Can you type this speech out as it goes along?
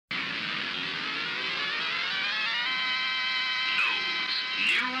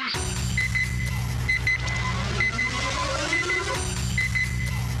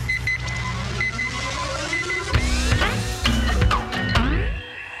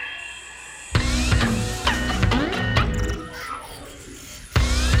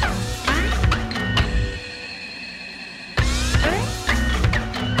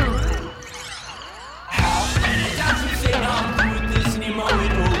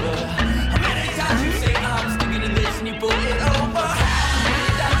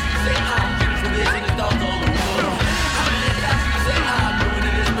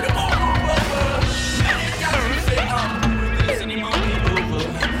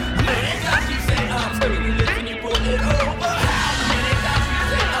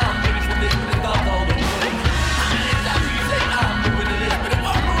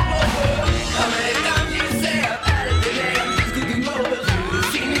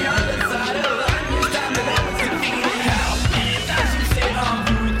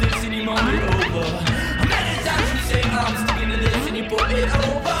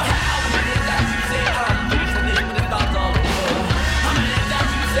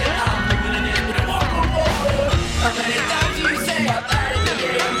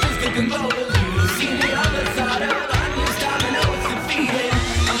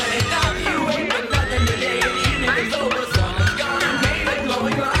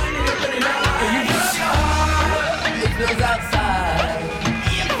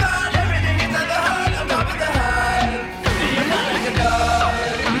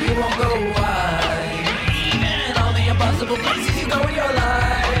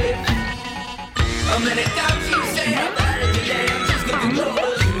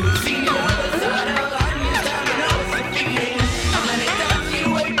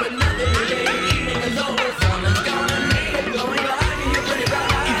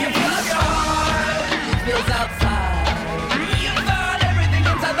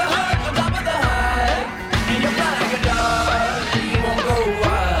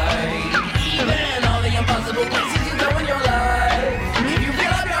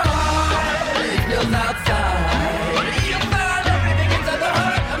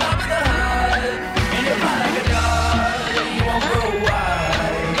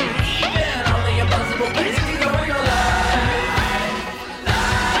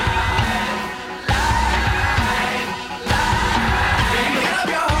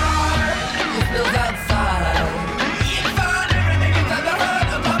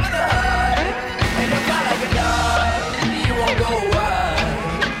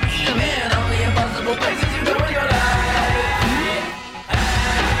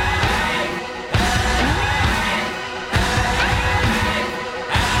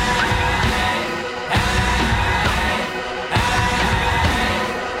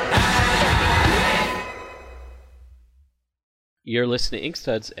You're listening to Ink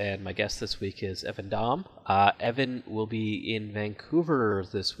Studs, and my guest this week is Evan Dom. Evan will be in Vancouver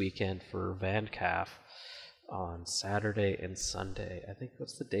this weekend for VanCaf on Saturday and Sunday. I think,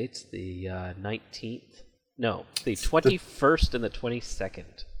 what's the dates? The 19th? No, the 21st and the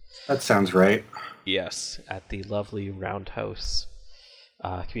 22nd. That sounds right. Yes, at the lovely Roundhouse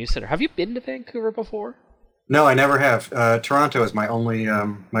Community Center. Have you been to Vancouver before? No, I never have. Toronto is my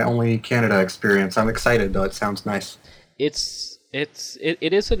only Canada experience. I'm excited, though. It sounds nice. It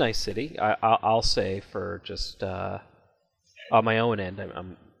is a nice city. I'll say, for just on my own end,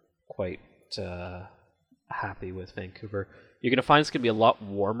 I'm quite happy with Vancouver. You're gonna find it's gonna be a lot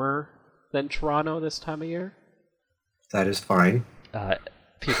warmer than Toronto this time of year. That is fine.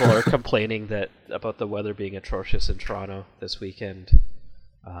 People are complaining about the weather being atrocious in Toronto this weekend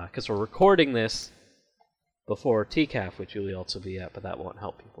because we're recording this before TCAF, which you'll also be at, but that won't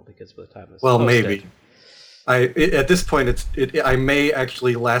help people because by the time it's posted, maybe. At this point, I may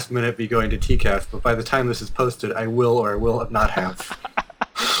actually last minute be going to TCAF, but by the time this is posted, I will or I will not have.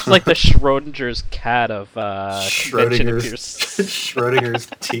 It's like the Schrodinger's cat of Schrodinger's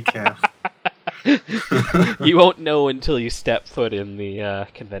TCAF. You won't know until you step foot in the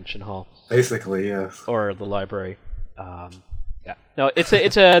convention hall. Basically, yes. Or the library. Yeah. No, the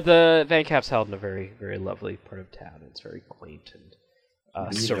VanCaf's held in a very, very lovely part of town. It's very quaint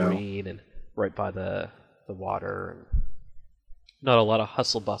and serene, and right by the water, and not a lot of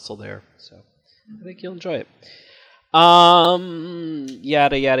hustle bustle there, so I think you'll enjoy it.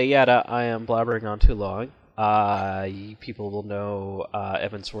 Yada yada yada. I am blabbering on too long. People will know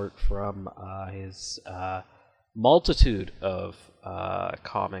Evan's work from his multitude of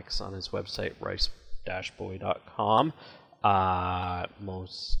comics on his website, rice-boy.com.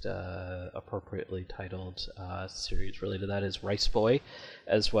 Most appropriately titled series related to that is Rice Boy,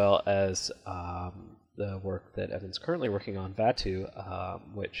 as well as the work that Evan's currently working on, Vatu,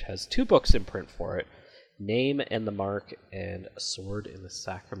 which has 2 books in print for it, Name and the Mark and A Sword in the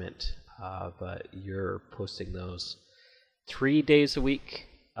Sacrament. But you're posting those 3 days a week.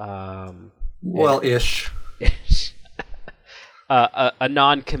 Ish. A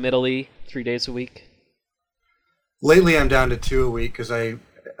non-committally 3 days a week. Lately, I'm down to 2 a week because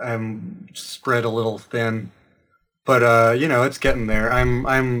I'm spread a little thin. But it's getting there.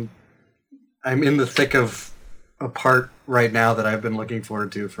 I'm in the thick of a part right now that I've been looking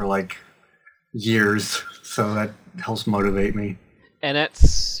forward to for like years, so that helps motivate me. And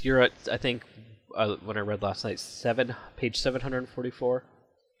you're at, I think, when I read last night, page 744.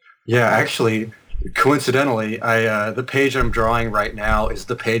 Yeah, actually, coincidentally, the page I'm drawing right now is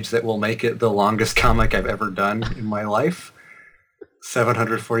the page that will make it the longest comic I've ever done in my life.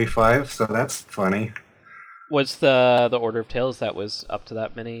 745. So that's funny. Was the Order of Tales that was up to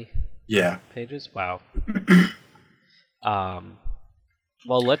that many? Yeah. Pages? Wow.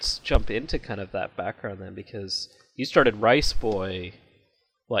 Well, let's jump into kind of that background then, because you started Rice Boy,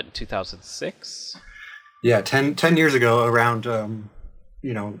 what, in 2006? Yeah, 10 years ago, around,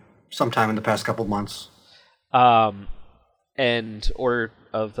 sometime in the past couple months. And Order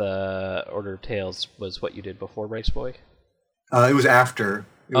of Tales was what you did before Rice Boy? It was after.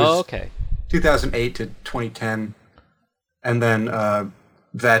 It was okay. 2008 to 2010. And then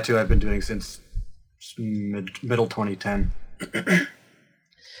Vatu I've been doing since middle 2010.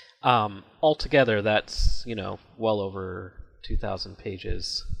 Altogether, that's, well over 2,000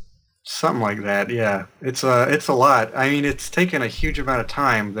 pages. Something like that, yeah. It's a lot. I mean, it's taken a huge amount of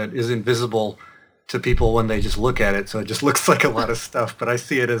time that is invisible to people when they just look at it, so it just looks like a lot of stuff, but I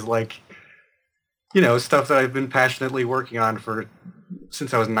see it as like, stuff that I've been passionately working on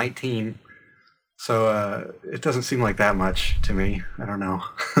since I was 19. So it doesn't seem like that much to me. I don't know.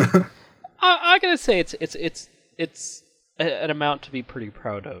 I gotta say, it's an amount to be pretty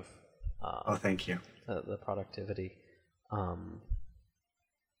proud of. Thank you. The productivity.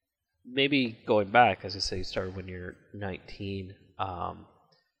 Maybe going back, as you say, you started when you're 19.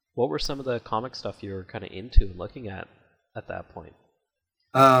 What were some of the comic stuff you were kind of into and looking at that point?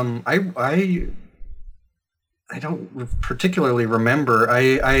 I don't particularly remember.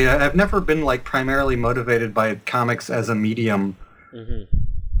 I've never been like primarily motivated by comics as a medium.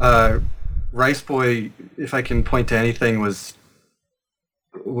 Mm-hmm. Rice Boy, if I can point to anything, was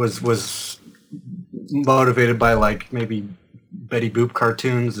motivated by like maybe Betty Boop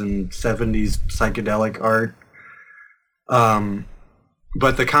cartoons and 70s psychedelic art.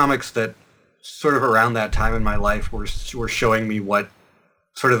 But the comics that sort of around that time in my life were showing me what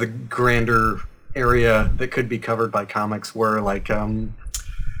sort of the grander area that could be covered by comics were, like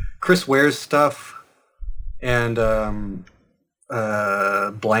Chris Ware's stuff and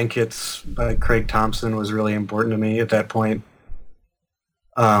Blankets by Craig Thompson was really important to me at that point.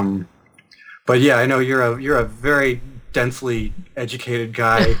 But yeah, I know you're a very densely educated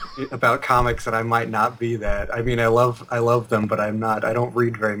guy about comics, and I might not be that. I mean, I love them, but I'm not. I don't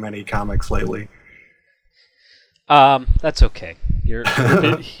read very many comics lately. That's okay.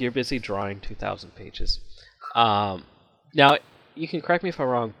 You're busy drawing 2,000 pages. Now, you can correct me if I'm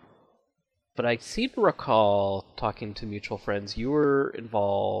wrong, but I seem to recall talking to mutual friends. You were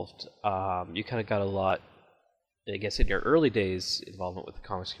involved. You kind of got a lot, I guess, in your early days, involvement with the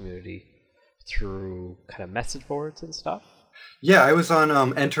comics community through kind of message boards and stuff. Yeah, I was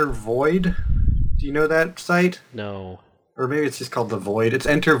on Enter Void. Do you know that site? No. Or maybe it's just called The Void. It's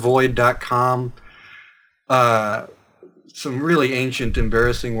entervoid.com. Some really ancient,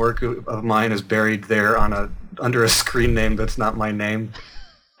 embarrassing work of mine is buried there under a screen name that's not my name.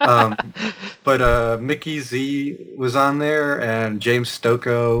 But Mickey Z was on there, and James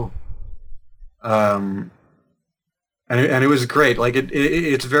Stokoe. And it was great. Like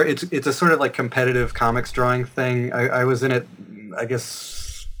it's a sort of like competitive comics drawing thing. I was in it, I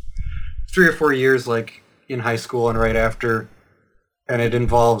guess, 3 or 4 years, like in high school and right after. And it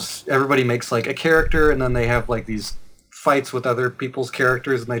involves, everybody makes like a character, and then they have like these fights with other people's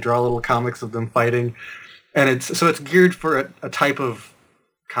characters, and they draw little comics of them fighting. And it's geared for a type of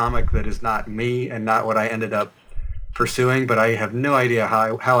comic that is not me and not what I ended up pursuing. But I have no idea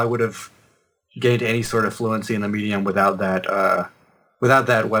how I would have gained any sort of fluency in the medium without that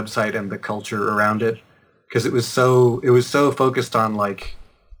website and the culture around it, because it was so focused on like,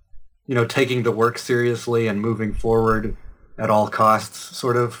 taking the work seriously and moving forward at all costs,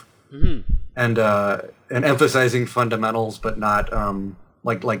 sort of, and emphasizing fundamentals, but not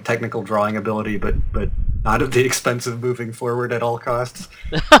like technical drawing ability, but not at the expense of moving forward at all costs.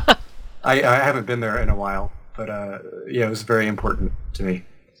 I haven't been there in a while, but yeah, it was very important to me.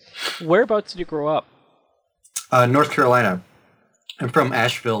 Whereabouts did you grow up? North Carolina. I'm from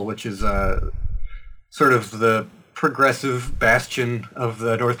Asheville, which is sort of the progressive bastion of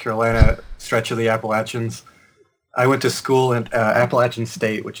the North Carolina stretch of the Appalachians. I went to school at Appalachian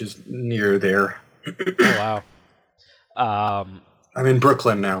State, which is near there. Oh, wow. I'm in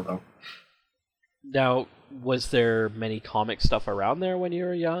Brooklyn now, though. Now, was there many comic stuff around there when you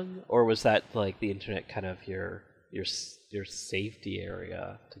were young, or was that like the internet kind of your safety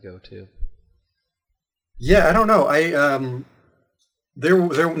area to go to? Yeah, I don't know.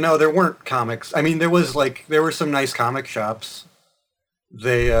 There weren't comics. I mean, there were some nice comic shops.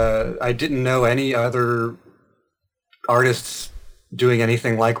 I didn't know any other artists doing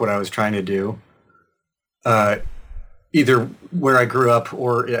anything like what I was trying to do, either where I grew up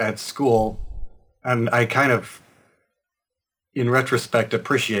or at school. And I kind of, in retrospect,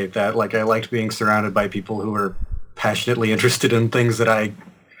 appreciate that. Like, I liked being surrounded by people who were passionately interested in things that I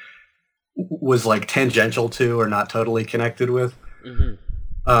was like tangential to or not totally connected with.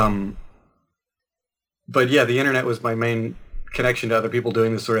 Mm-hmm. But yeah, the internet was my main connection to other people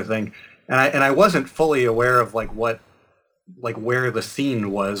doing this sort of thing, and I wasn't fully aware of where the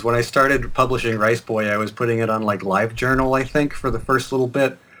scene was when I started publishing Rice Boy. I was putting it on like LiveJournal, I think, for the first little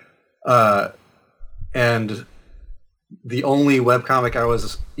bit, and the only webcomic I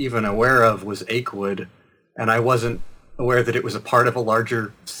was even aware of was Achewood, and I wasn't aware that it was a part of a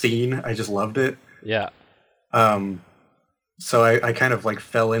larger scene. I just loved it. Yeah. So I kind of like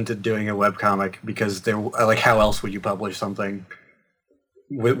fell into doing a webcomic because how else would you publish something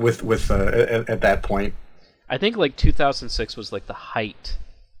with at that point? I think like 2006 was like the height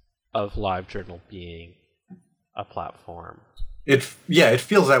of LiveJournal being a platform. It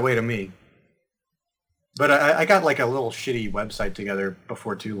feels that way to me. But I got like a little shitty website together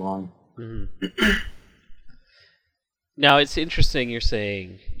before too long. Mm-hmm. Now, it's interesting you're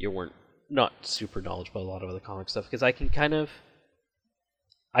saying you weren't not super knowledgeable about a lot of other comic stuff, because I can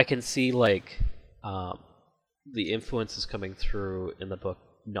see like the influences coming through in the book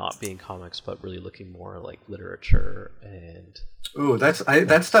not being comics, but really looking more like literature and... Ooh,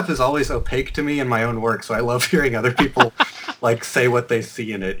 that stuff is always opaque to me in my own work, so I love hearing other people like say what they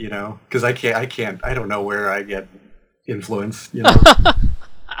see in it, you know? Because I don't know where I get influence, you know?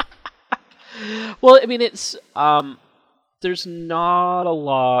 Well, I mean, it's... there's not a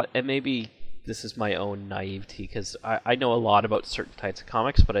lot, and maybe this is my own naivety, because I know a lot about certain types of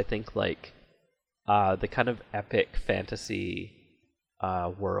comics, but I think like the kind of epic fantasy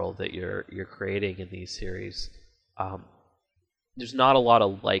world that you're creating in these series, there's not a lot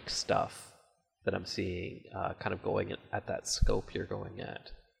of like stuff that I'm seeing kind of going at that scope you're going at.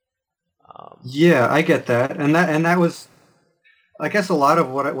 Yeah, I get that, and that was, I guess, a lot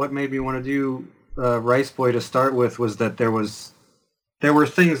of what made me want to do Rice Boy to start with was that there were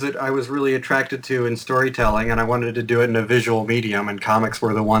things that I was really attracted to in storytelling, and I wanted to do it in a visual medium, and comics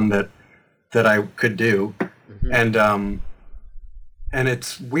were the one that I could do. Mm-hmm. And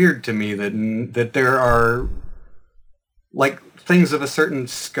it's weird to me that there are like things of a certain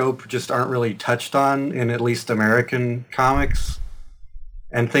scope just aren't really touched on in at least American comics,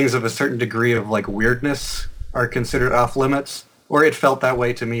 and things of a certain degree of like weirdness are considered off limits. Or it felt that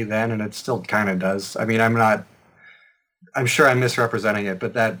way to me then, and it still kind of does. I mean, I'm sure I'm misrepresenting it,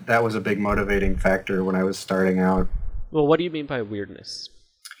 but that was a big motivating factor when I was starting out. Well, what do you mean by weirdness?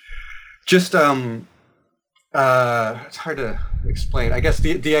 Just, it's hard to explain. I guess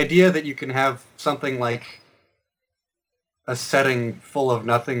the idea that you can have something like a setting full of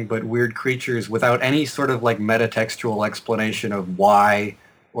nothing but weird creatures without any sort of like metatextual explanation of why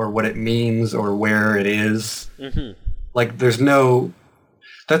or what it means or where it is. Mm-hmm. Like, that's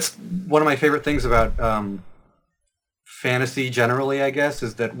one of my favorite things about fantasy generally, I guess,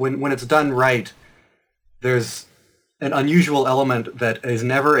 is that when it's done right, there's an unusual element that is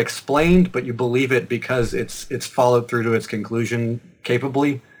never explained, but you believe it because it's followed through to its conclusion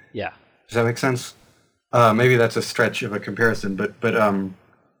capably. Yeah. Does that make sense? Maybe that's a stretch of a comparison, but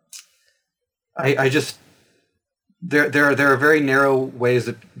I just there are very narrow ways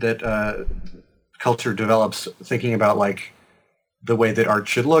that culture develops thinking about like the way that art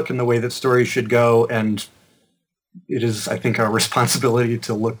should look and the way that stories should go, and it is, I think, our responsibility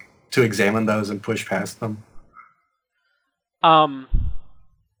to examine those and push past them. I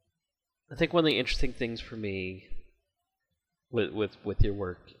think one of the interesting things for me with your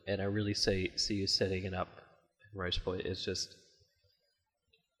work, and I really see you setting it up in Rice Boy, is just,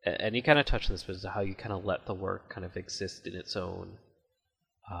 and you kind of touched on this, but is how you kind of let the work kind of exist in its own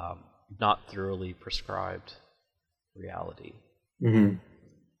not thoroughly prescribed reality. Mm-hmm.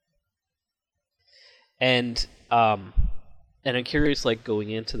 And And I'm curious, like,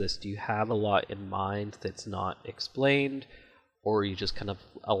 going into this, do you have a lot in mind that's not explained, or are you just kind of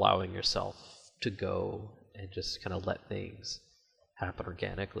allowing yourself to go and just kind of let things happen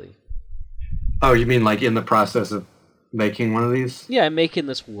organically? Oh, you mean like in the process of making one of these? Yeah, making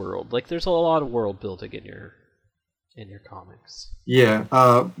this world. Like, there's a lot of world building in your comics. Yeah.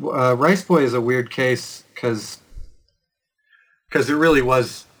 Rice Boy is a weird case because it really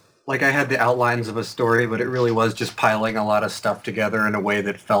was, like, I had the outlines of a story, but it really was just piling a lot of stuff together in a way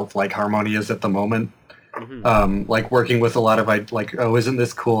that felt like harmonious at the moment. Mm-hmm. Like working with a lot of, like, oh, isn't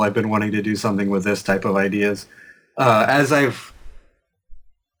this cool? I've been wanting to do something with this type of ideas.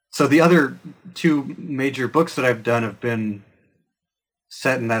 So the other two major books that I've done have been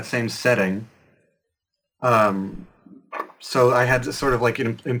set in that same setting. So I had sort of like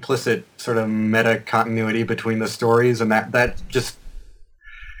an implicit sort of meta continuity between the stories, and that just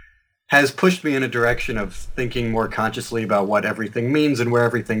has pushed me in a direction of thinking more consciously about what everything means and where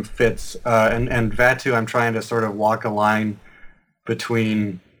everything fits. And Vaatu, I'm trying to sort of walk a line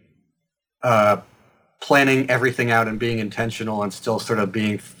between planning everything out and being intentional and still sort of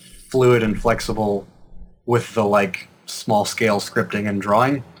being fluid and flexible with the, like, small scale scripting and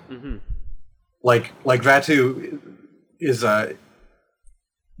drawing. Mm-hmm. Like Vaatu is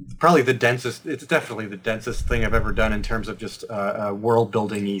probably the densest. It's definitely the densest thing I've ever done in terms of just world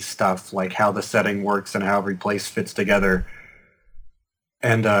building-y stuff, like how the setting works and how every place fits together.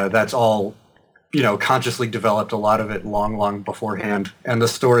 And that's all, consciously developed, a lot of it long beforehand. And the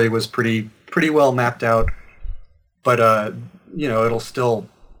story was pretty well mapped out. But it'll still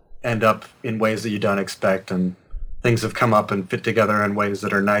end up in ways that you don't expect, and things have come up and fit together in ways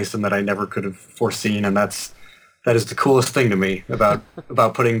that are nice and that I never could have foreseen, and that is the coolest thing to me about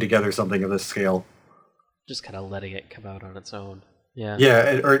putting together something of this scale. Just kind of letting it come out on its own. Yeah.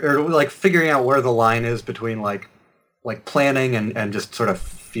 Yeah, or like figuring out where the line is between like planning and just sort of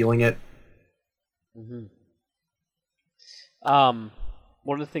feeling it. Mm-hmm.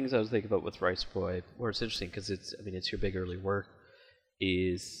 One of the things I was thinking about with Rice Boy, where it's interesting because it's your big early work,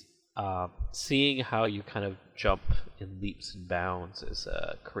 is seeing how you kind of jump in leaps and bounds as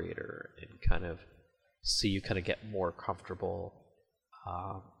a creator, and kind of see you kind of get more comfortable,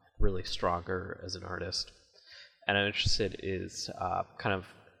 really stronger as an artist. And I'm interested is kind of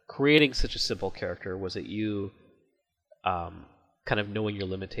creating such a simple character. Was it you kind of knowing your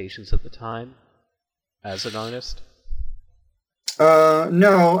limitations at the time as an artist?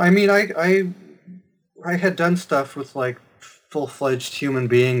 No, I mean, I had done stuff with, like, full-fledged human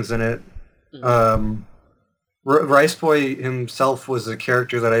beings in it. Mm-hmm. Rice Boy himself was a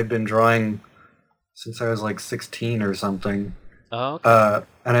character that I'd been drawing since I was like 16 or something. Oh, okay.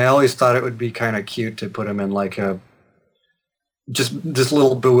 And I always thought it would be kind of cute to put him in like just this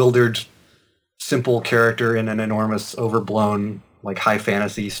little bewildered, simple character in an enormous, overblown, like, high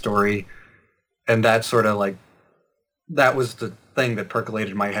fantasy story. And that sort of like, that was the thing that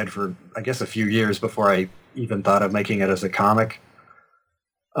percolated in my head for, I guess, a few years before I even thought of making it as a comic.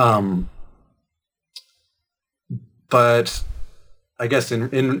 But I guess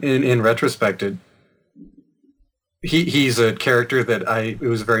in retrospect, he's a character that it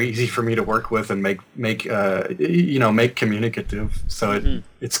was very easy for me to work with and make communicative. So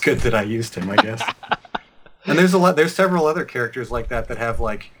it's good that I used him, I guess. And there's several other characters like that have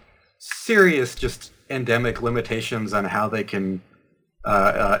like serious, just endemic limitations on how they can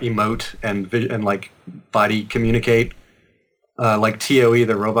emote and like body communicate. Like TOE,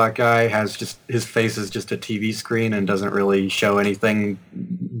 the robot guy, has just, his face is just a TV screen and doesn't really show anything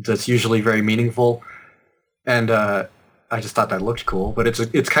that's usually very meaningful. And I just thought that looked cool, but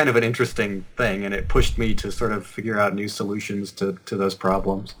it's kind of an interesting thing, and it pushed me to sort of figure out new solutions to those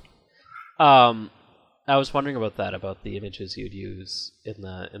problems. I was wondering about that, about the images you'd use in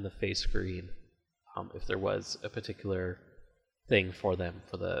the face screen, if there was a particular thing for them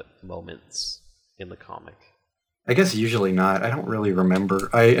for the moments in the comic. I guess usually not. I don't really remember.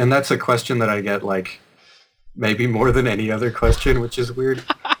 And that's a question that I get, like, maybe more than any other question, which is weird.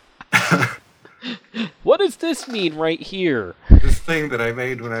 What does this mean right here? This thing that I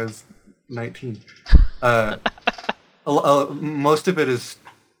made when I was 19. Most of it is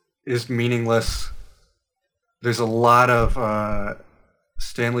meaningless. There's a lot of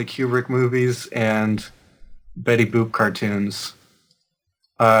Stanley Kubrick movies and Betty Boop cartoons.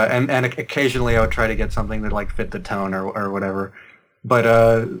 And occasionally I would try to get something that like fit the tone or whatever. But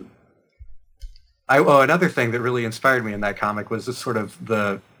another thing that really inspired me in that comic was this sort of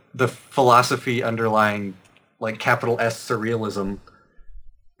the philosophy underlying like capital S surrealism,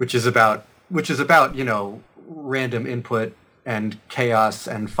 which is about random input and chaos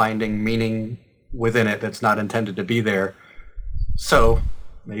and finding meaning within it that's not intended to be there. So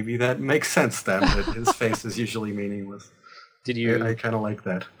maybe that makes sense then, that his face is usually meaningless. Did I you kind of like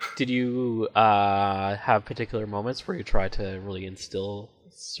that. have particular moments where you try to really instill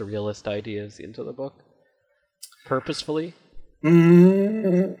surrealist ideas into the book purposefully?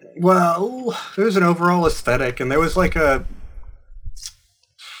 Well, there's an overall aesthetic, and there was like a.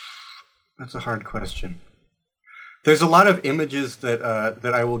 That's a hard question. There's a lot of images that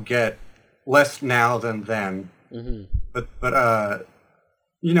I will get less now than then, Mm-hmm. but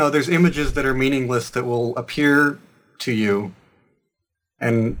there's images that are meaningless that will appear to you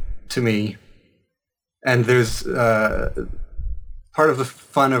and to me, and there's part of the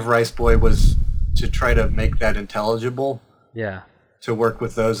fun of Rice Boy was to try to make that intelligible, Yeah. to work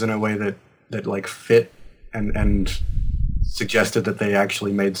with those in a way that like fit and suggested that they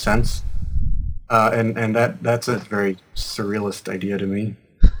actually made sense. And that's a very surrealist idea to me.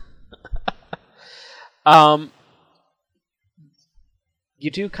 Um, you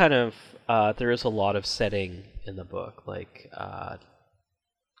do kind of there is a lot of setting in the book, like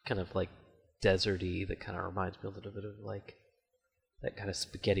kind of like deserty, that kind of reminds me a little bit of like that kind of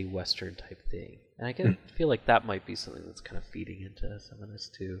spaghetti western type thing. And I feel like that might be something that's kind of feeding into some of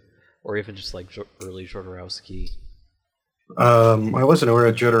this too, or even just like early Jodorowsky. I wasn't aware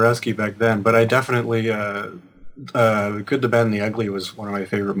of Jodorowsky back then, but I definitely Good, the Bad, and the Ugly was one of my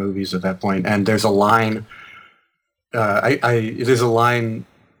favorite movies at that point. And there's a line, there's a line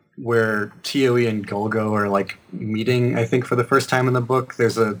where Tioe and Golgo are like meeting, I think, for the first time in the book.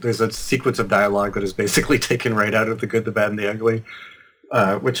 There's a sequence of dialogue that is basically taken right out of The Good, the Bad, and the Ugly,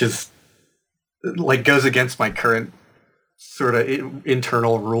 which is like goes against my current sort of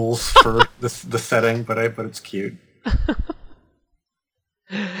internal rules for the setting, but it's cute.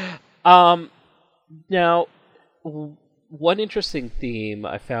 Now, one interesting theme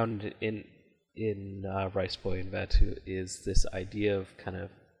I found in Rice Boy and Vaatu is this idea of kind of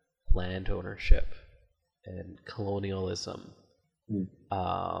land ownership and colonialism,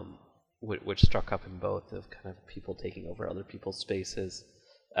 which struck up in both, of kind of people taking over other people's spaces.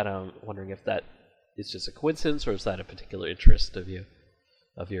 And I'm wondering if that is just a coincidence, or is that a particular interest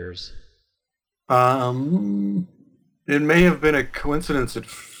of yours? It may have been a coincidence at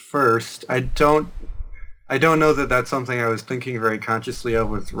first. I don't know that that's something I was thinking very consciously of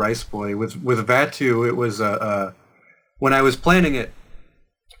with Rice Boy. With Vaatu, it was when I was planning it,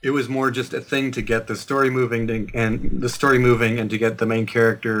 it was more just a thing to get the story moving and to get the main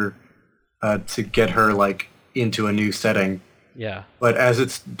character to get her like into a new setting. Yeah. But as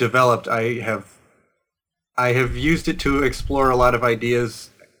it's developed, I have used it to explore a lot of ideas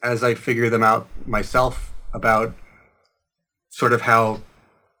as I figure them out myself about sort of how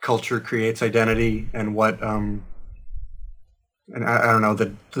culture creates identity and what and I don't know,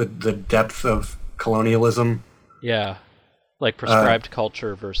 the depth of colonialism. Yeah, like prescribed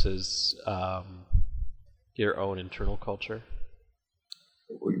culture versus your own internal culture.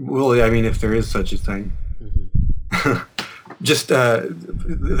 Well, I mean, if there is such a thing. Mm-hmm. Just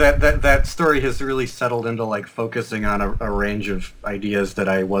that story has really settled into like focusing on a range of ideas that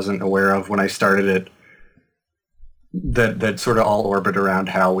I wasn't aware of when I started it. That sort of all orbit around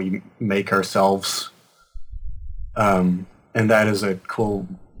how we make ourselves, and that is a cool.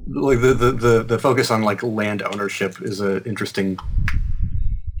 Like the focus on like land ownership is a interesting.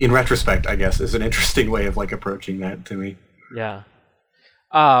 In retrospect, I guess, is an interesting way of like approaching that to me. Yeah.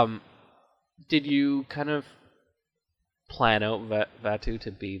 Did you kind of plan out Vaatu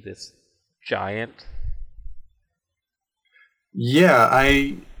to be this giant? Yeah,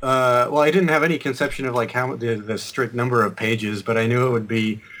 I didn't have any conception of like how the strict number of pages, but I knew it would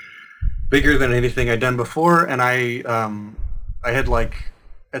be bigger than anything I'd done before, and I had like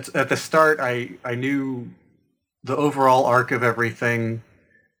at the start I knew the overall arc of everything,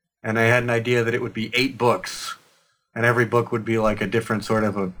 and I had an idea that it would be 8 books, and every book would be like a different sort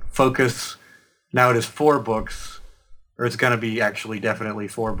of a focus. Now it is 4 books. Or it's going to be actually definitely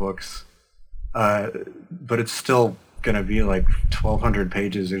 4 books, but it's still going to be like 1,200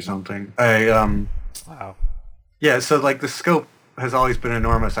 pages or something. Wow. Yeah, so like the scope has always been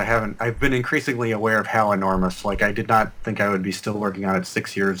enormous. I've been increasingly aware of how enormous. Like I did not think I would be still working on it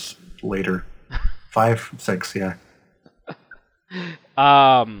 6 years later. 5, 6, yeah.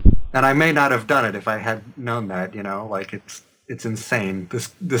 And I may not have done it if I had known that, like it's insane.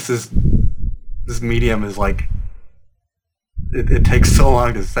 This medium is like, it takes so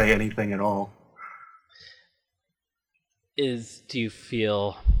long to say anything at all. Do you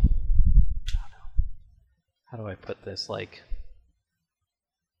feel, how do I put this, like,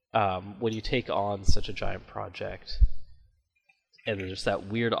 when you take on such a giant project, and there's that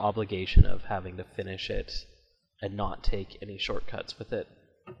weird obligation of having to finish it and not take any shortcuts with it,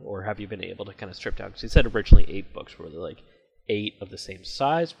 or have you been able to kind of strip down? Because you said originally 8 books. Were there like 8 of the same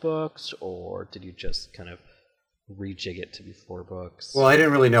size books, or did you just kind of rejig it to be 4 books? Well, I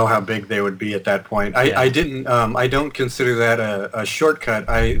didn't really know how big they would be at that point. I didn't. I don't consider that a shortcut.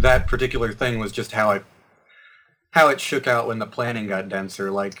 That particular thing was just how it shook out when the planning got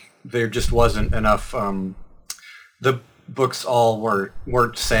denser. Like there just wasn't enough. The books all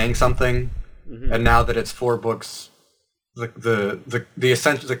weren't saying something, and now that it's 4 books, the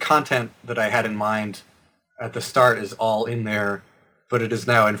essential the content that I had in mind at the start is all in there, but it is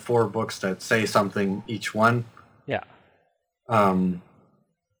now in 4 books that say something each one. Yeah.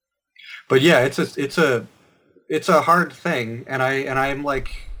 But yeah, it's a hard thing, and I'm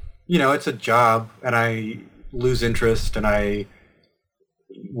like, it's a job, and I lose interest, and I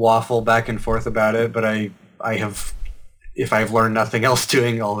waffle back and forth about it. But I have, if I've learned nothing else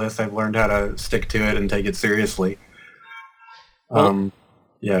doing all this, I've learned how to stick to it and take it seriously. Well,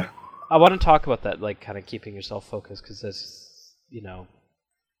 yeah. I want to talk about that, like kind of keeping yourself focused, because there's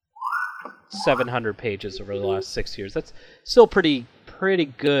 700 pages over the last 6 years. That's still pretty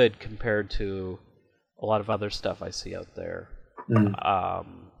good compared to a lot of other stuff I see out there.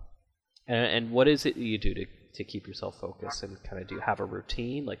 And what is it you do to keep yourself focused, and kind of do you have a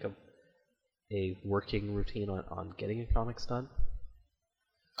routine, like a working routine on getting your comics done?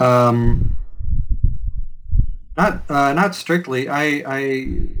 Not strictly. I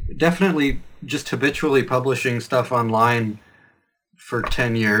definitely just habitually publishing stuff online for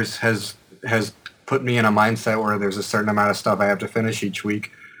 10 years has put me in a mindset where there's a certain amount of stuff I have to finish each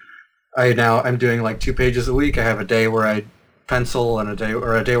week. I'm doing like 2 pages a week. I have a day where I pencil, and a day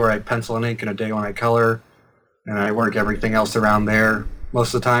where I pencil and ink, and a day when I color, and I work everything else around there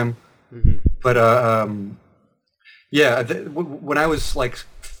most of the time. Mm-hmm. But when I was like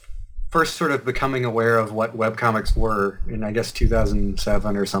first sort of becoming aware of what webcomics were in, I guess,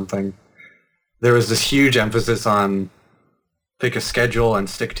 2007 or something, there was this huge emphasis on pick a schedule and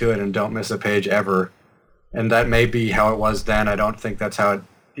stick to it and don't miss a page ever. And that may be how it was then. I don't think that's how it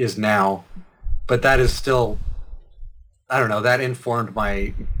is now. But that is still, I don't know, that informed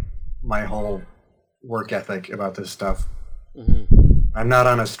my whole work ethic about this stuff. Mm-hmm. I'm not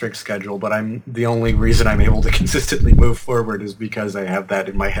on a strict schedule, but the only reason I'm able to consistently move forward is because I have that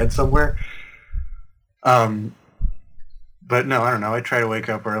in my head somewhere. But no, I don't know. I try to wake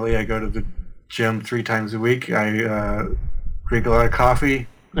up early. I go to the gym 3 times a week. I drink a lot of coffee.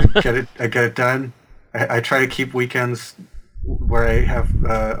 I get it done. I try to keep weekends where I have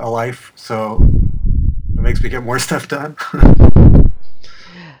a life, so it makes me get more stuff done.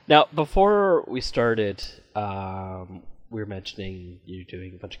 Now, before we started, we were mentioning you're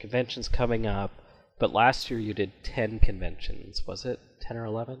doing a bunch of conventions coming up, but last year you did 10 conventions. Was it 10 or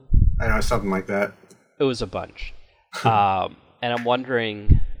 11? I don't know, something like that. It was a bunch. And I'm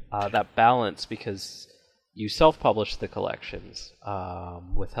wondering that balance, because you self-published the collections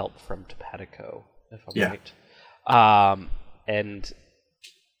with help from Topetico, if I'm right. And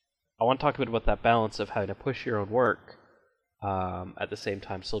I want to talk a bit about that balance of having to push your own work, at the same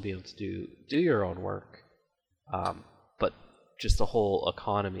time still be able to do your own work, but just the whole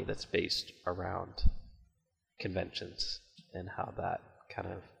economy that's based around conventions and how that kind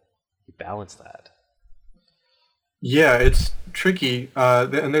of you balance that. Yeah, it's tricky,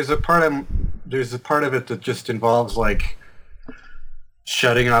 and there's a part of it that just involves like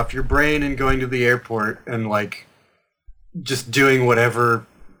shutting off your brain and going to the airport and like just doing whatever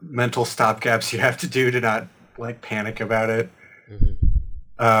mental stopgaps you have to do to not like panic about it.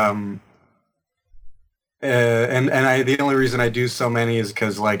 Mm-hmm. The only reason I do so many is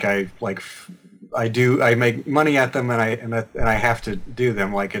because like I make money at them, and I have to do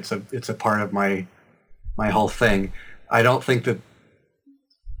them. Like it's a part of my whole thing. I don't think that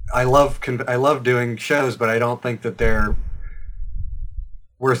I love doing shows, but I don't think that they're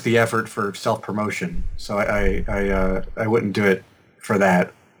worth the effort for self-promotion. So I wouldn't do it for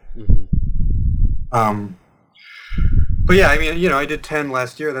that. Mm-hmm. But yeah, I mean, I did 10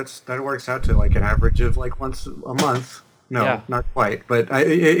 last year. That works out to like an average of like once a month. No, yeah. Not quite. But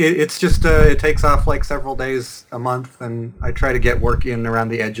it's just it takes off like several days a month, and I try to get work in around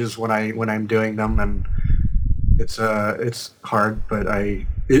the edges when I'm doing them, and it's hard, but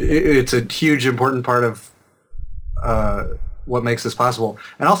it's a huge important part of what makes this possible.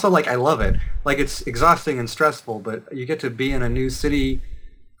 And also, like, I love it. Like, it's exhausting and stressful, but you get to be in a new city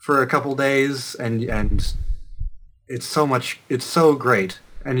for a couple days, and it's so great.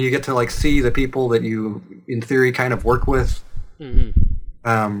 And you get to, like, see the people that you, in theory, kind of work with. Mm-hmm.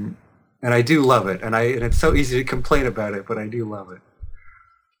 And I do love it. And it's so easy to complain about it, but I do love it.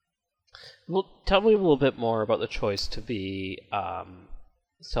 Well, tell me a little bit more about the choice to be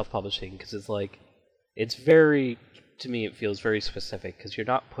self-publishing, because it's very, to me, it feels very specific, because you're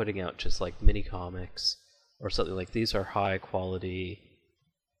not putting out just like mini comics or something like these are high quality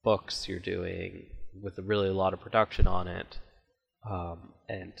books you're doing with really a lot of production on it,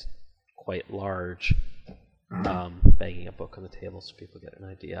 and quite large. Banging a book on the table so people get an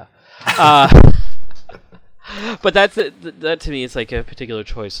idea. But that to me is like a particular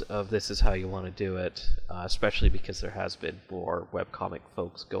choice of this is how you want to do it, especially because there has been more webcomic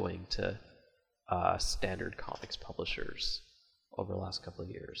folks going to standard comics publishers over the last couple of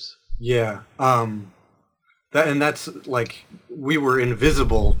years. Yeah. That's like, we were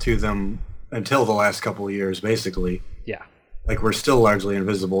invisible to them until the last couple of years, basically. Yeah. Like, we're still largely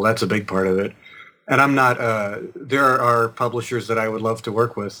invisible. That's a big part of it. And I'm not, there are publishers that I would love to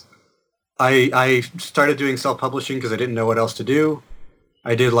work with. I started doing self-publishing because I didn't know what else to do.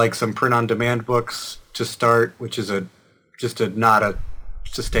 I did like some print-on-demand books to start, which is not a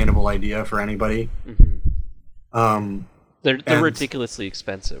sustainable idea for anybody. Mm-hmm. They're ridiculously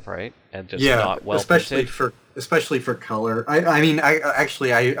expensive, right? And just not well especially for color.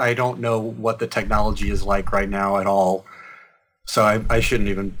 I don't know what the technology is like right now at all, so I shouldn't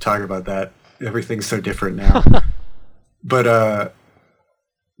even talk about that. Everything's so different now. But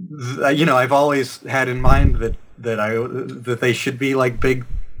I've always had in mind that they should be like big,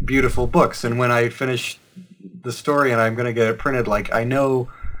 beautiful books. And when I finish the story and I'm going to get it printed, like I know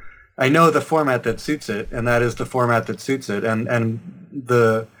the format that suits it, and that is the format that suits it. And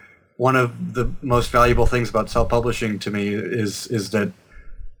one of the most valuable things about self-publishing to me is that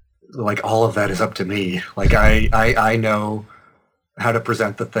like all of that is up to me. Like I know how to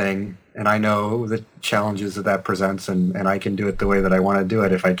present the thing, and I know the challenges that presents, and I can do it the way that I want to do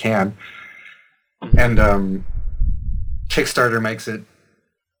it if I can. And Kickstarter makes it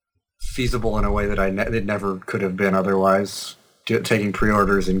feasible in a way that it never could have been otherwise. Taking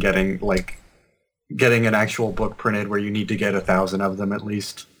pre-orders and getting an actual book printed where you need to get 1,000 of them at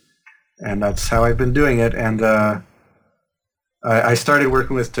least. And that's how I've been doing it. And I started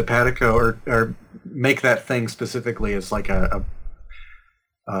working with Topatico, or Make That Thing specifically is like a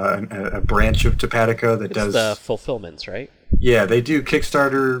branch of Topatico that does the fulfillments, right? Yeah, they do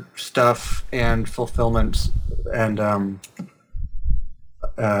Kickstarter stuff and fulfillment, and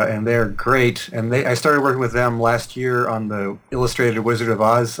they're great. And I started working with them last year on the illustrated Wizard of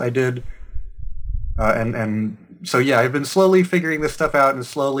Oz I did, and so yeah, I've been slowly figuring this stuff out and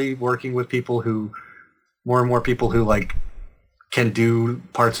slowly working with more and more people who like can do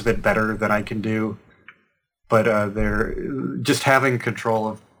parts of it better than I can do. But they're just having control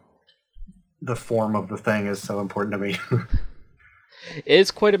of the form of the thing is so important to me. It's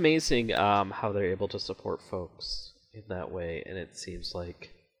quite amazing how they're able to support folks in that way, and it seems like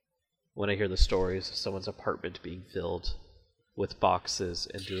when I hear the stories of someone's apartment being filled with boxes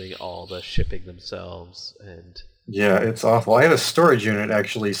and doing all the shipping themselves, and yeah, it's awful. I have a storage unit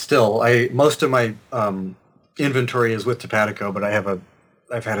actually still. Most of my inventory is with Topatico, but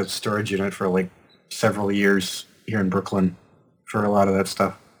I've had a storage unit for like several years here in Brooklyn for a lot of that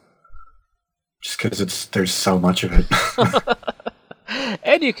stuff, just because there's so much of it.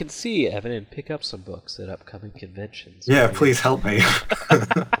 And you can see Evan and pick up some books at upcoming conventions. Yeah, please help me.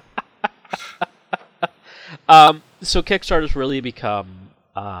 So Kickstarter's really become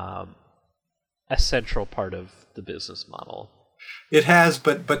a central part of the business model. It has,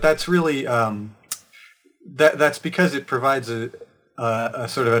 but that's really that's because it provides a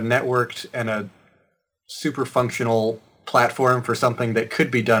sort of a networked and a super functional platform for something that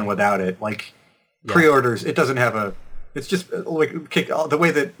could be done without it. Like pre-orders, it doesn't have a. It's just like the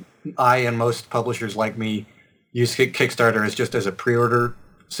way that I and most publishers like me use Kickstarter is just as a pre-order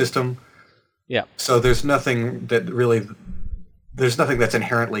system. Yeah. So there's nothing that's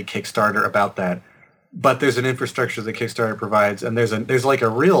inherently Kickstarter about that. But there's an infrastructure that Kickstarter provides, and there's like a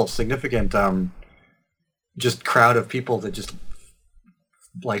real significant just crowd of people that just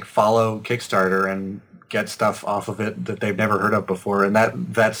like follow Kickstarter and get stuff off of it that they've never heard of before, and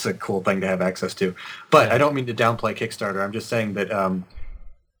that's a cool thing to have access to. But I don't mean to downplay Kickstarter. I'm just saying that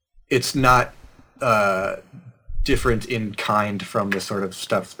it's not different in kind from the sort of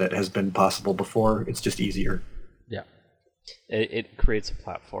stuff that has been possible before. It's just easier. Yeah, it creates a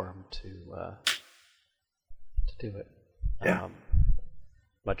platform to do it. Yeah.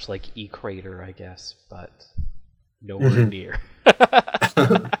 Much like eCrater, I guess, but nowhere near.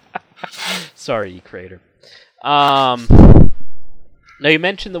 Sorry, eCrater. Now you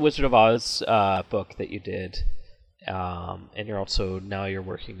mentioned the Wizard of Oz book that you did, and you're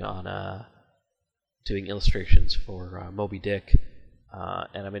working on doing illustrations for Moby Dick.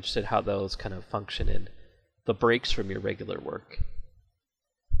 and I'm interested how those kind of function in the breaks from your regular work.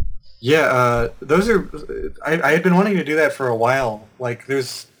 Yeah, those are. I had been wanting to do that for a while. Like,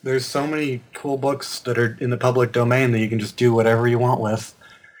 there's so many cool books that are in the public domain that you can just do whatever you want with.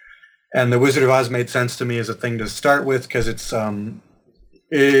 And The Wizard of Oz made sense to me as a thing to start with because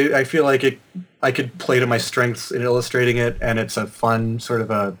I feel like I could play to my strengths in illustrating it, and it's a fun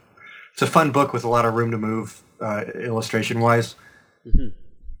it's a fun book with a lot of room to move illustration wise.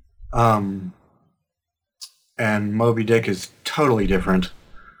 Mm-hmm. And Moby Dick is totally different.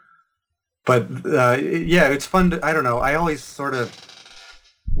 But yeah, it's fun. I don't know. I always feel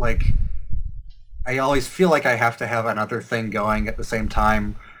like I have to have another thing going at the same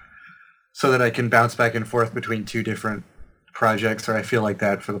time so that I can bounce back and forth between two different projects, or I feel like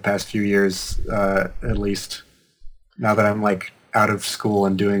that for the past few years, at least. Now that I'm like out of school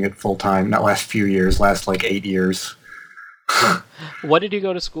and doing it full time, not last few years, last like 8 years. What did you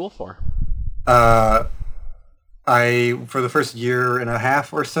go to school for? For the first year and a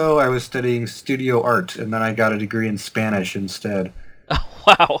half or so, I was studying studio art, and then I got a degree in Spanish instead.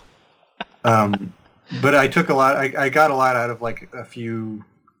 Wow. But I took I got a lot out of like a few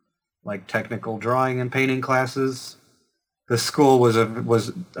like technical drawing and painting classes. The school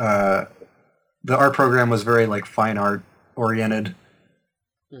the art program was very like fine art oriented,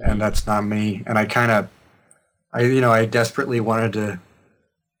 mm-hmm. and that's not me. And I desperately wanted to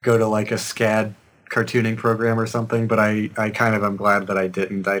go to like a SCAD cartooning program or something, but I kind of am glad that I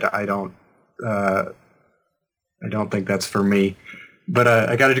didn't. I don't think that's for me. But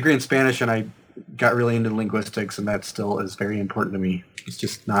I got a degree in Spanish, and I got really into linguistics, and that still is very important to me. It's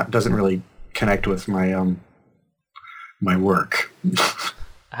just doesn't really connect with my my work.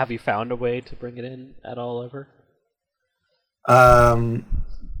 Have you found a way to bring it in at all ever?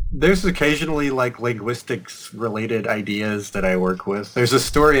 There's occasionally like linguistics related ideas that I work with. There's a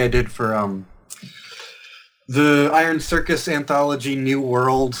story I did for the Iron Circus anthology New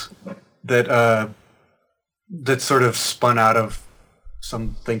World that sort of spun out of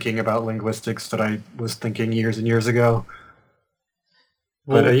some thinking about linguistics that I was thinking years and years ago.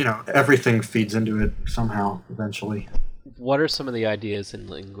 But everything feeds into it somehow eventually. What are some of the ideas in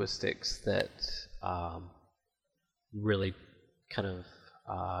linguistics that really kind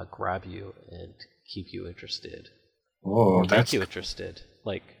of grab you and keep you interested? Oh, make you interested?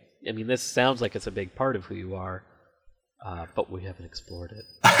 Like, I mean, this sounds like it's a big part of who you are, but we haven't explored it.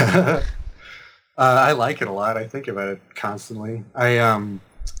 I like it a lot. I think about it constantly.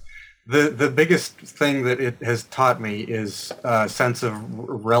 The biggest thing that it has taught me is a sense of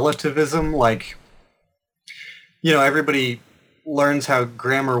relativism. Like, everybody learns how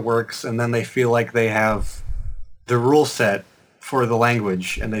grammar works, and then they feel like they have the rule set for the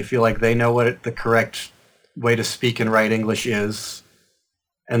language, and they feel like they know what the correct way to speak and write English is,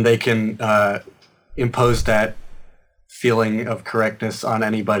 and they can impose that feeling of correctness on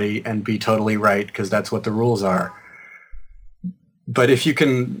anybody and be totally right because that's what the rules are. But if you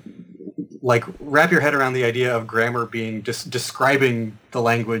can like wrap your head around the idea of grammar being just describing the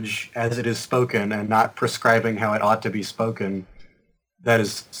language as it is spoken and not prescribing how it ought to be spoken, that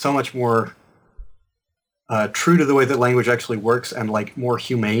is so much more true to the way that language actually works and like more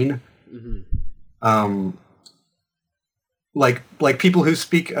humane. Mm-hmm. Like people who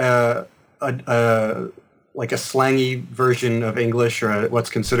speak like a slangy version of English or what's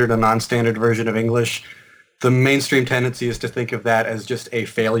considered a non-standard version of English, the mainstream tendency is to think of that as just a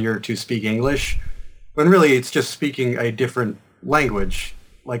failure to speak English, when really it's just speaking a different language,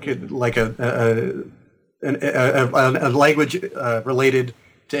 like a language related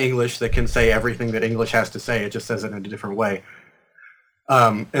to English that can say everything that English has to say. It just says it in a different way.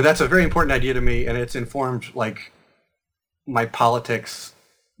 And that's a very important idea to me, and it's informed like my politics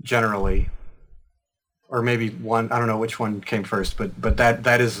generally. Or maybe one, I don't know which one came first, but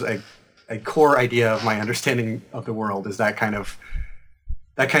that is a core idea of my understanding of the world, is that kind of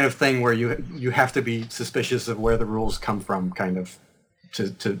thing where you have to be suspicious of where the rules come from, kind of,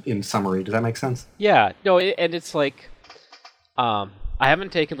 to in summary. Does that make sense? Yeah, no, and it's like, I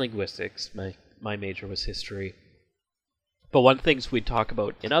haven't taken linguistics. My major was history. But one of the things we talk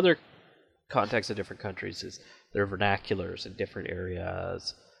about in other contexts of different countries is their vernaculars in different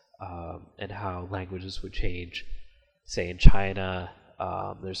areas, and how languages would change. Say in China,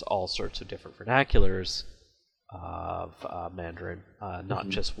 there's all sorts of different vernaculars of Mandarin, not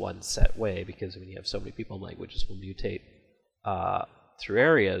just one set way, because when you have so many people, languages will mutate through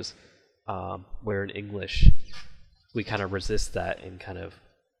areas, where in English we kind of resist that and kind of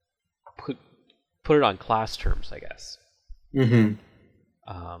put it on class terms, I guess. Mm-hmm.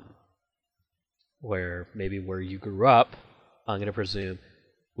 Where maybe where you grew up, I'm going to presume,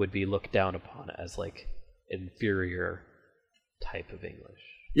 would be looked down upon as like inferior type of English.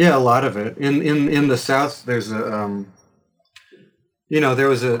 Yeah, a lot of it. In the South, there's a there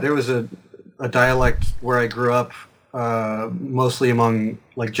was a dialect where I grew up, mostly among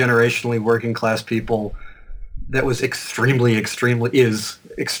like generationally working class people, that was extremely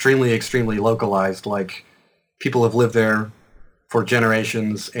localized. Like people have lived there for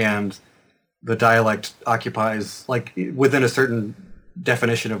generations, and the dialect occupies, like, within a certain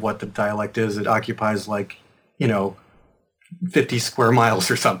definition of what the dialect is, it occupies, like, 50 square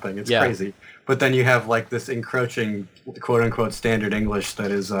miles or something. It's crazy. But then you have like this encroaching quote unquote standard English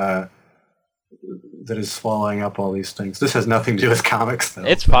that is swallowing up all these things. This has nothing to do with comics, though.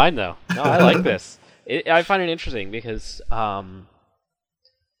 It's fine though. No, I like this. I find it interesting because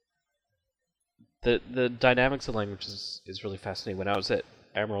the dynamics of language is really fascinating. When I was at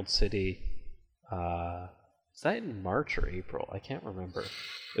Emerald City, was that in March or April? I can't remember.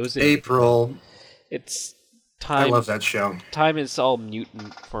 It was in April. It's time. I love that show. Time is all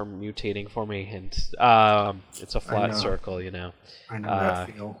mutating for me, and it's a flat circle, I know that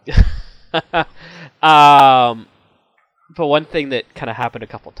feel. But one thing that kind of happened a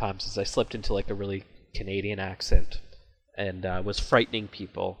couple times is I slipped into like a really Canadian accent and was frightening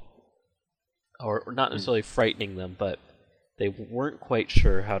people, or not necessarily frightening them, but they weren't quite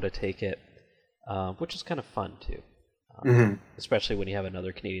sure how to take it, which is kind of fun too. Especially when you have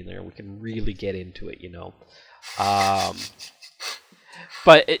another Canadian there, we can really get into it,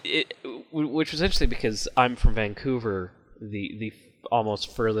 But which was interesting because I'm from Vancouver, the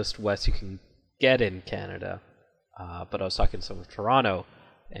almost furthest west you can get in Canada. But I was talking to someone from Toronto,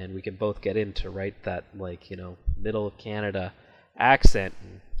 and we can both get into that, like, middle of Canada accent.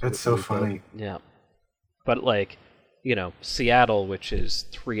 That's so funny. Yeah. But like, Seattle, which is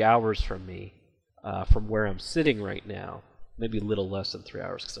 3 hours from me, from where I'm sitting right now, maybe a little less than 3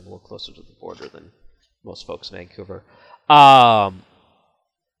 hours because I'm a little closer to the border than most folks in Vancouver.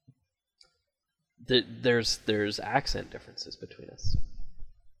 There's accent differences between us.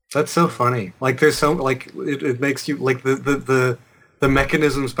 That's so funny. Like, there's so, like, it makes you, like, the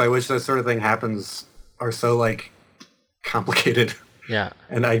mechanisms by which that sort of thing happens are so, like, complicated. Yeah.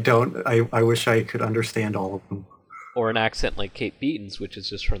 And I wish I could understand all of them. Or an accent like Kate Beaton's, which is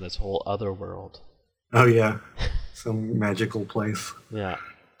just from this whole other world. Oh, yeah. Some magical place. Yeah.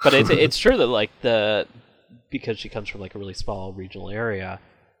 But it's true that, like, because she comes from, like, a really small regional area,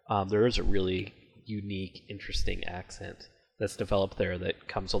 there is a really unique, interesting accent that's developed there that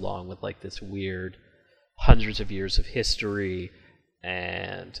comes along with, like, this weird hundreds of years of history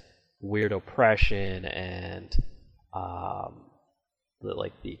and weird oppression and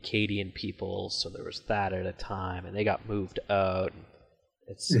the Acadian people. So there was that at a time, and they got moved out.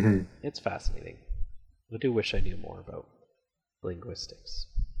 It's fascinating. I do wish I knew more about linguistics.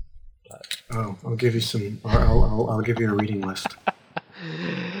 But I'll give you some. I'll give you a reading list.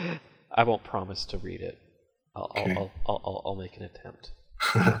 I won't promise to read it. Okay. I'll make an attempt.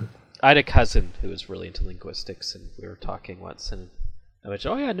 I had a cousin who was really into linguistics, and we were talking once, and I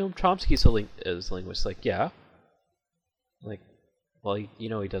mentioned, "Oh yeah, Noam Chomsky's is a linguist." Like, yeah. Like, well, he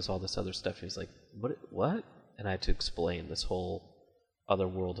does all this other stuff. And he's like, "What?" And I had to explain this whole other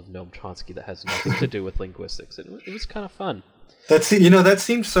world of Noam Chomsky that has nothing to do with linguistics. It was kind of fun. That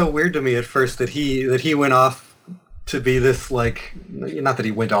seemed so weird to me at first that he went off to be this, like, not that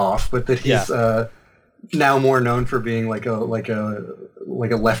he went off, but that he's now more known for being like a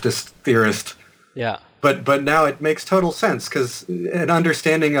leftist theorist. Yeah. But now it makes total sense because an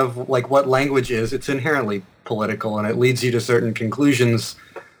understanding of, like, what language is, it's inherently political, and it leads you to certain conclusions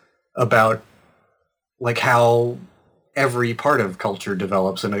about, like, how every part of culture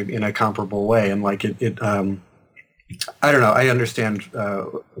develops in a comparable way, and like it I don't know. I understand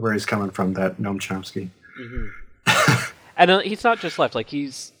where he's coming from, that Noam Chomsky. Mm-hmm. And he's not just left. Like,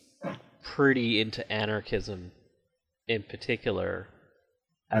 he's pretty into anarchism in particular.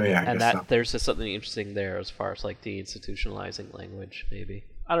 And, there's just something interesting there as far as, like, deinstitutionalizing language, maybe.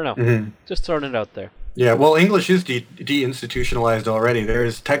 I don't know. Just throwing it out there. Yeah, well, English is deinstitutionalized already. There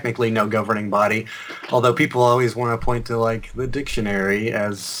is technically no governing body, although people always want to point to, like, the dictionary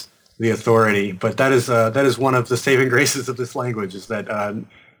as the authority. But that is one of the saving graces of this language, is that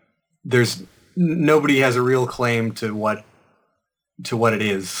there's nobody has a real claim to what it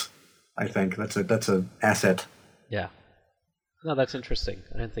is. I think that's a asset. Yeah. No, that's interesting.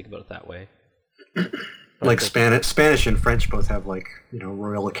 I didn't think about it that way. Like Spanish and French both have, like,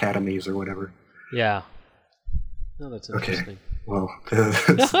 royal academies or whatever. Yeah. No, that's interesting. Okay. Well,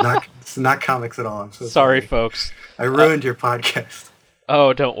 it's not comics at all. I'm so sorry, folks. I ruined your podcast.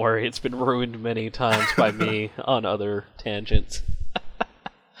 Oh, don't worry. It's been ruined many times by me on other tangents.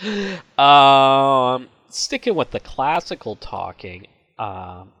 Sticking with the classical talking,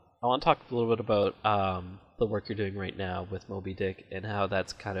 I want to talk a little bit about the work you're doing right now with Moby Dick and how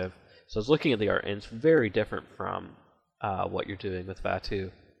that's kind of... So I was looking at the art, and it's very different from what you're doing with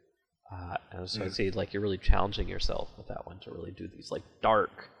Vaatu. And so I see like you're really challenging yourself with that one to really do these like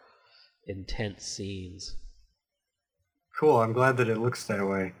dark, intense scenes. Cool. I'm glad that it looks that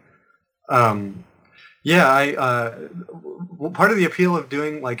way. Yeah, part of the appeal of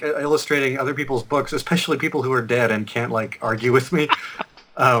doing like illustrating other people's books, especially people who are dead and can't like argue with me,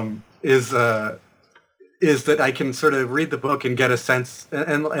 is that I can sort of read the book and get a sense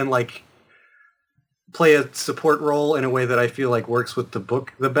and like play a support role in a way that I feel like works with the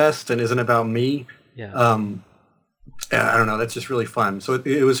book the best and isn't about me. Yeah. I don't know. That's just really fun. So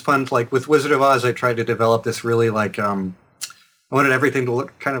it was fun to, like with Wizard of Oz, I tried to develop this really like I wanted everything to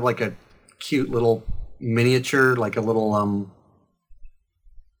look kind of like a cute little miniature, like a little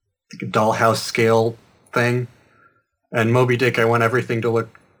like a dollhouse scale thing. And Moby Dick, I want everything to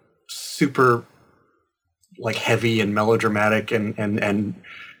look super like heavy and melodramatic and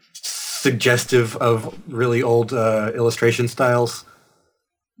suggestive of really old illustration styles.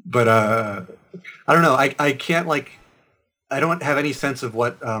 But I don't know. I can't like... I don't have any sense of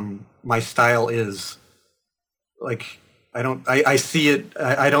what my style is. Like, I see it.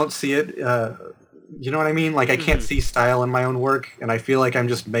 I don't see it. You know what I mean? Like, I can't see style in my own work, and I feel like I'm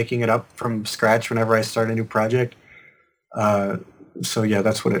just making it up from scratch whenever I start a new project. So yeah,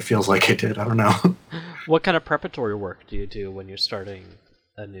 that's what it feels like I did. I don't know. What kind of preparatory work do you do when you're starting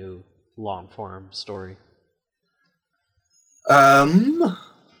a new long-form story? For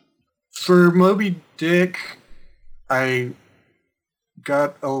Moby Dick, I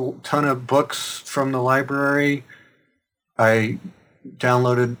got a ton of books from the library. I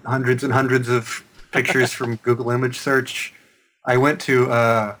downloaded hundreds and hundreds of pictures from Google image search. I went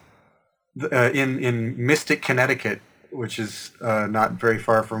to in Mystic, Connecticut, which is not very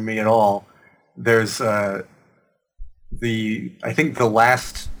far from me at all. There's I think the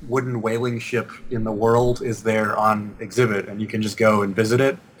last wooden whaling ship in the world is there on exhibit, and you can just go and visit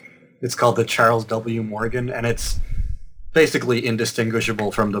it. It's called the Charles W. Morgan, and it's basically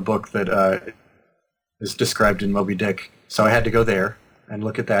indistinguishable from the book that is described in Moby Dick. So I had to go there and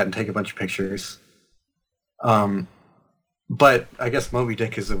look at that and take a bunch of pictures. But I guess Moby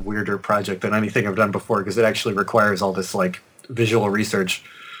Dick is a weirder project than anything I've done before because it actually requires all this like visual research.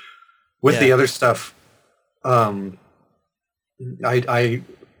 With the other stuff, I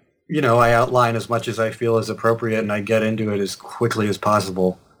outline as much as I feel is appropriate, and I get into it as quickly as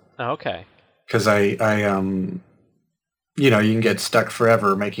possible. Okay. Because you can get stuck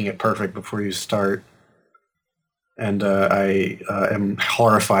forever making it perfect before you start. And I am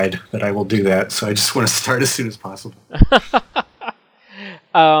horrified that I will do that, so I just want to start as soon as possible.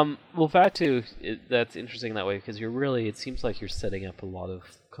 Well, Vaatu, that's interesting that way, because it seems like you're setting up a lot of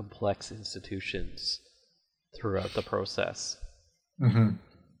complex institutions throughout the process. Mm-hmm.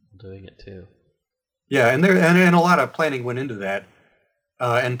 Doing it too. Yeah, and a lot of planning went into that.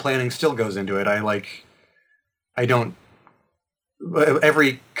 And planning still goes into it.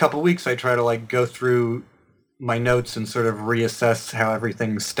 Every couple weeks I try to like go through my notes and sort of reassess how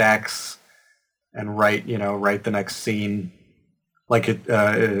everything stacks and write the next scene. Like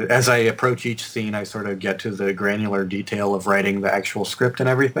as I approach each scene, I sort of get to the granular detail of writing the actual script and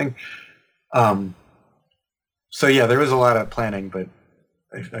everything. So yeah, there was a lot of planning, but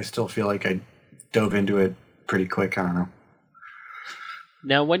I still feel like I dove into it pretty quick. I don't know.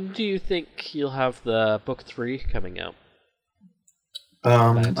 Now, when do you think you'll have the book 3 coming out?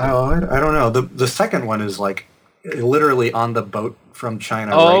 I don't know. The second one is like literally on the boat from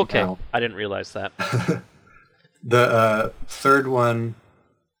China okay. now. I didn't realize that. The third one,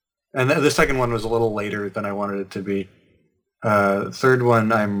 and the second one was a little later than I wanted it to be. Third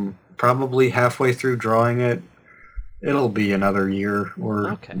one, I'm probably halfway through drawing it. It'll be another year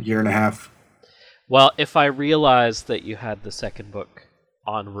or year and a half. Well, if I realized that you had the second book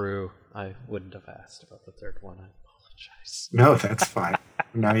en route, I wouldn't have asked about the third one. I apologize. No, that's fine.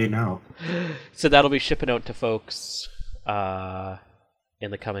 Now you know. So that'll be shipping out to folks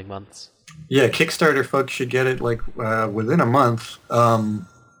in the coming months? Yeah, Kickstarter folks should get it like within a month. Well,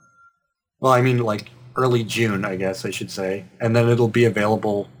 I mean like early June, I guess I should say. And then it'll be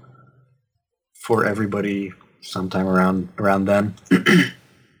available for everybody sometime around then.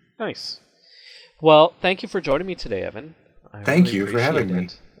 Nice. Well, thank you for joining me today, Evan. Thank you for having me.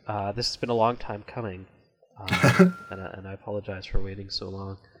 This has been a long time coming, and I apologize for waiting so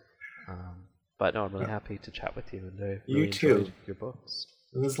long. But no, I'm really happy to chat with you, and I You really too. enjoyed your books.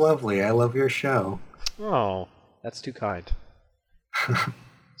 It was lovely. I love your show. Oh, that's too kind.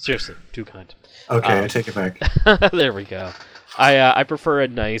 Seriously, too kind. Okay, I take it back. There we go. I prefer a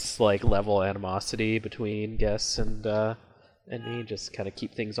nice like level animosity between guests and me, just kind of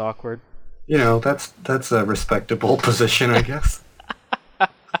keep things awkward. You know, that's a respectable position, I guess.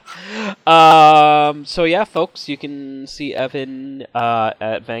 So yeah, folks, you can see Evan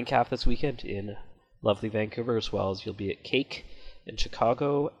at VanCaf this weekend in lovely Vancouver, as well as you'll be at Cake in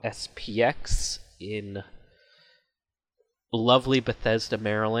Chicago, SPX in lovely Bethesda,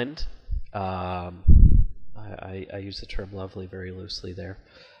 Maryland. I use the term lovely very loosely there.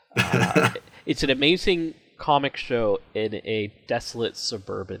 It's an amazing comic show in a desolate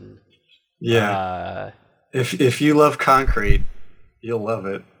suburban. Yeah. If you love concrete, you'll love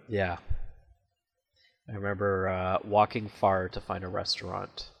it. Yeah. I remember walking far to find a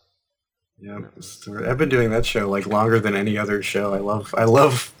restaurant. Yeah, I've been doing that show like longer than any other show. I love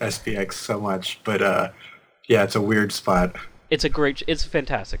SPX so much, but yeah, it's a weird spot. It's a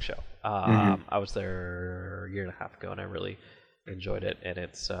fantastic show. I was there a year and a half ago, and I really enjoyed it. And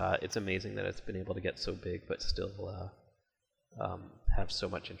it's amazing that it's been able to get so big, but still have so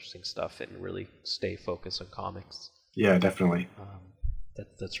much interesting stuff and really stay focused on comics. Yeah, definitely.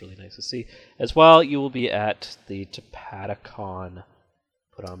 That's really nice to see. As well, you will be at the Topatacon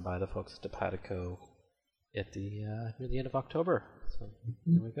put on by the folks at Topatico at near the end of October. So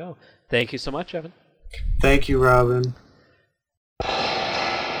there we go. Thank you so much, Evan. Thank you, Robin.